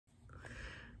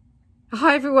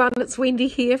Hi everyone, it's Wendy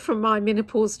here from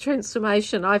Menopause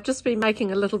Transformation. I've just been making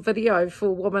a little video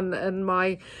for women in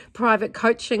my private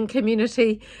coaching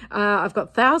community. I've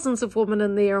got thousands of women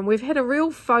in there, and we've had a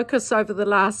real focus over the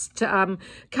last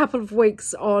couple of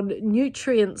weeks on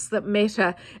nutrients that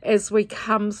matter as we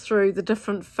come through the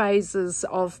different phases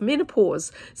of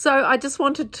menopause. So I just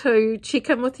wanted to check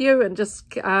in with you and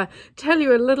just tell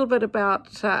you a little bit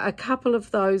about a couple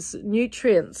of those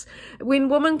nutrients. When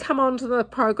women come onto the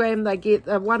program, they get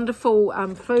a wonderful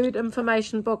food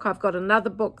information book. I've got another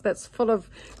book that's full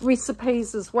of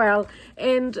recipes as well,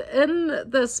 and in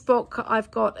this book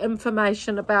I've got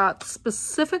information about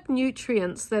specific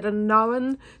nutrients that are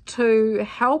known to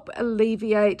help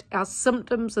alleviate our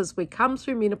symptoms as we come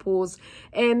through menopause,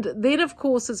 and then of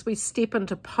course as we step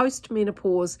into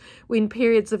post-menopause, when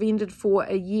periods have ended for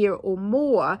a year or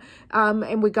more,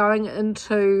 and we're going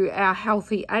into our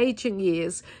healthy aging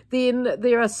years, then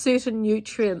there are certain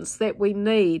nutrients that we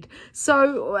need.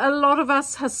 So a lot of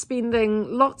us are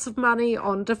spending lots of money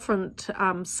on different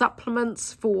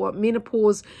supplements for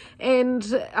menopause,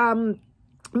 and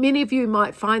many of you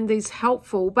might find these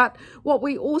helpful, but what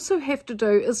we also have to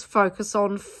do is focus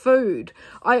on food.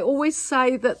 I always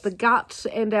say that the gut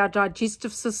and our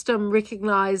digestive system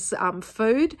recognize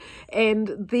food,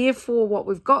 and therefore what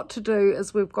we've got to do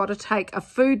is we've got to take a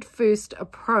food first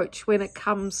approach when it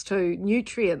comes to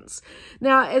nutrients.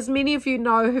 Now, as many of you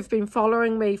know who've been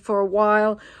following me for a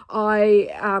while, I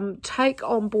take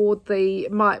on board the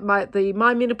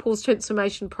My Menopause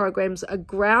Transformation programs are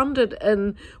grounded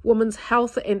in women's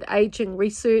health and aging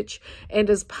research, and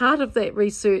as part of that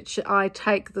research I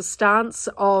take the stance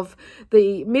of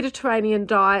the Mediterranean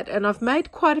diet, and I've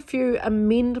made quite a few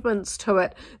amendments to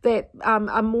it that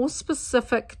are more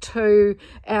specific to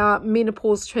our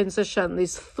menopause transition.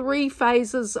 There's 3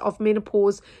 phases of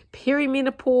menopause: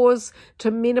 peri-menopause to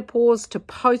menopause to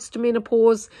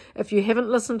post-menopause. If you haven't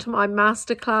listened to my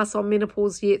masterclass on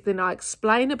menopause yet, then I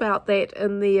explain about that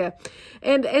in there.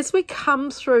 And as we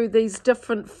come through these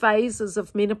different phases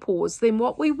of menopause, then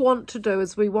what we want to do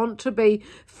is we want to be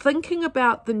thinking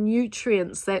about the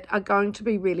nutrients that are going to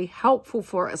be really helpful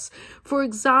for us. For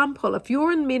example, if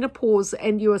you're in menopause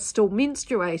and you are still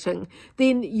menstruating,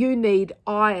 then you need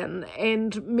iron,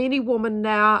 and many women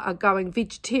now are going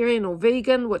vegetarian or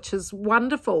vegan, which is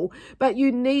wonderful, but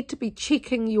you need to be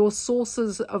checking your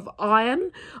sources of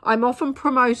iron. I'm often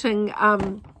promoting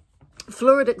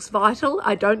Fluidics Vital.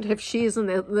 I don't have shares in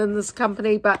this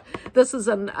company, but this is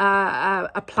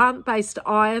a plant-based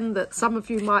iron that some of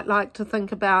you might like to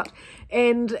think about.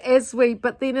 And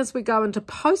but then as we go into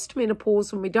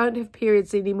post-menopause, when we don't have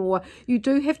periods anymore, you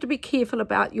do have to be careful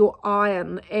about your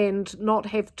iron and not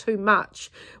have too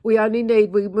much. We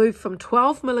move from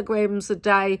 12 milligrams a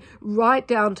day right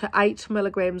down to 8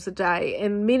 milligrams a day,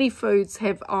 and many foods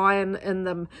have iron in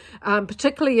them,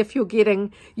 particularly if you're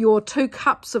getting your 2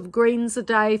 cups of greens a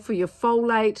day for your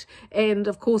folate, and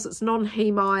of course it's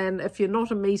non-heme iron. If you're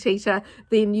not a meat eater,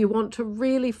 then you want to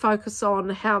really focus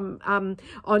on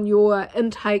on your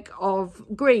intake of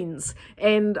greens.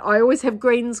 And I always have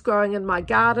greens growing in my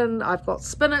garden. I've got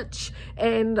spinach,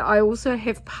 and I also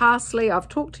have parsley. I've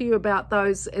talked to you about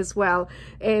those as well,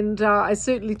 and I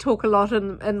certainly talk a lot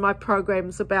in my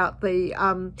programs about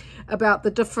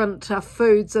the different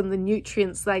foods and the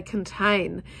nutrients they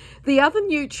contain. The other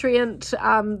nutrient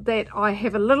that I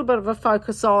have a little bit of a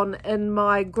focus on in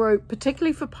my group,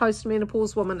 particularly for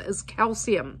postmenopause women, is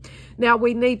calcium. Now,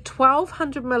 we need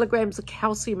 1,200 milligrams of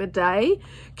calcium a day.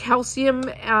 Calcium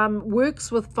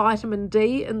works with vitamin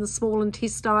D in the small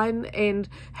intestine and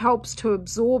helps to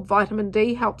absorb vitamin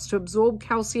D, helps to absorb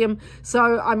calcium.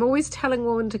 So I'm always telling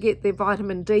women to get their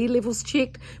vitamin D levels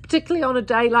checked, particularly on a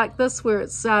day like this where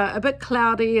it's a bit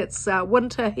cloudy. It's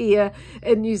winter here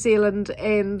in New Zealand,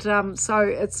 and so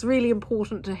it's really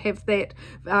important to have that,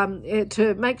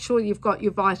 to make sure you've got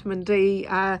your vitamin D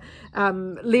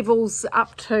levels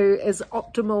up to as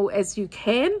optimal as you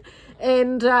can.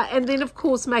 And then of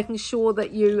course making sure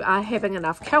that you are having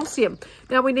enough calcium.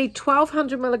 Now, we need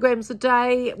 1,200 milligrams a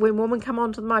day. When women come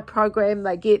onto my program,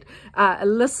 they get a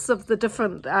list of the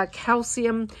different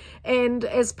calcium, and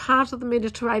as part of the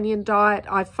Mediterranean diet,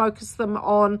 I focus them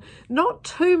on not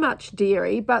too much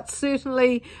dairy, but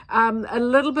certainly a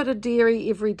little bit of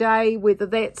dairy every day, whether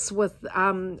that's with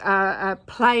a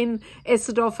plain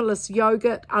acidophilus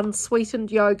yogurt,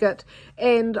 unsweetened yogurt,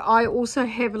 and I also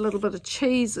have a little bit of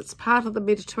cheese. It's part of the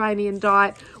Mediterranean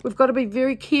diet. We've got to be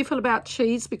very careful about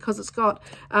cheese because it's got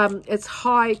it's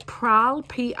high PRAL,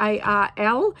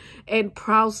 P-A-R-L, and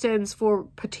PRAL stands for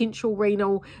potential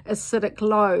renal acidic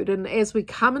load. And as we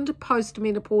come into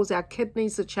post-menopause, our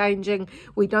kidneys are changing.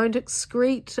 We don't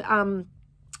excrete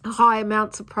high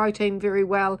amounts of protein very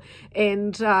well,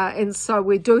 and so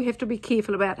we do have to be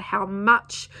careful about how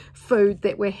much food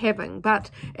that we're having. But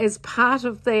as part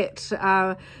of that,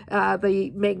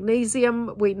 the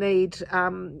magnesium, we need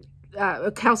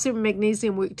calcium and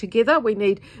magnesium work together. We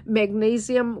need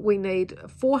magnesium, we need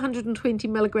 420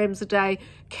 milligrams a day.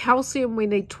 Calcium, we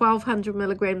need 1200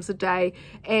 milligrams a day.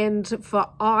 And for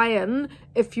iron,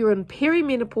 if you're in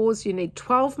perimenopause, you need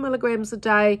 12 milligrams a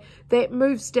day. That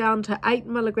moves down to 8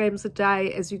 milligrams a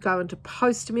day as you go into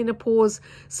post-menopause.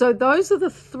 So those are the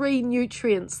 3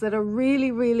 nutrients that are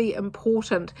really, really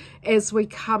important as we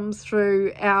come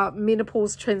through our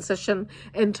menopause transition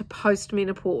into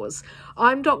post-menopause.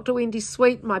 I'm Dr. Wendy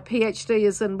Sweet. My PhD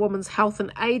is in women's health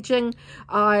and aging.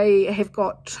 I have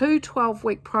got 2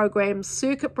 12-week programs,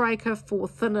 Circuit Breaker for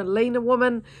thinner, leaner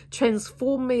women,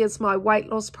 Transform Me as my weight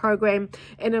loss program.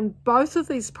 And in both of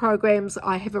these programs,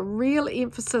 I have a real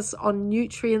emphasis on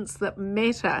nutrients that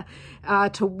matter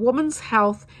to women's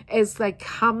health as they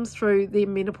come through their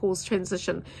menopause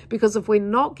transition. Because if we're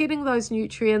not getting those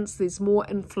nutrients, there's more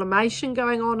inflammation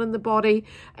going on in the body.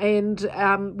 And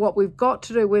what we've got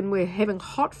to do when we're having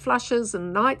hot flushes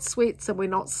and night sweats and we're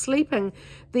not sleeping,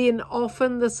 then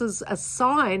often this is a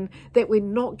sign that we're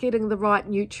not getting the right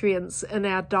nutrients in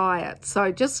our diet.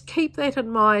 So just keep that in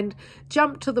mind.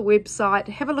 Jump to the website,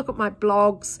 have a look at my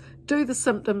blogs, do the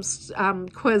symptoms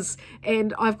quiz,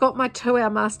 and I've got my 2-hour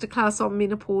masterclass on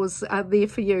menopause there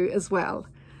for you as well.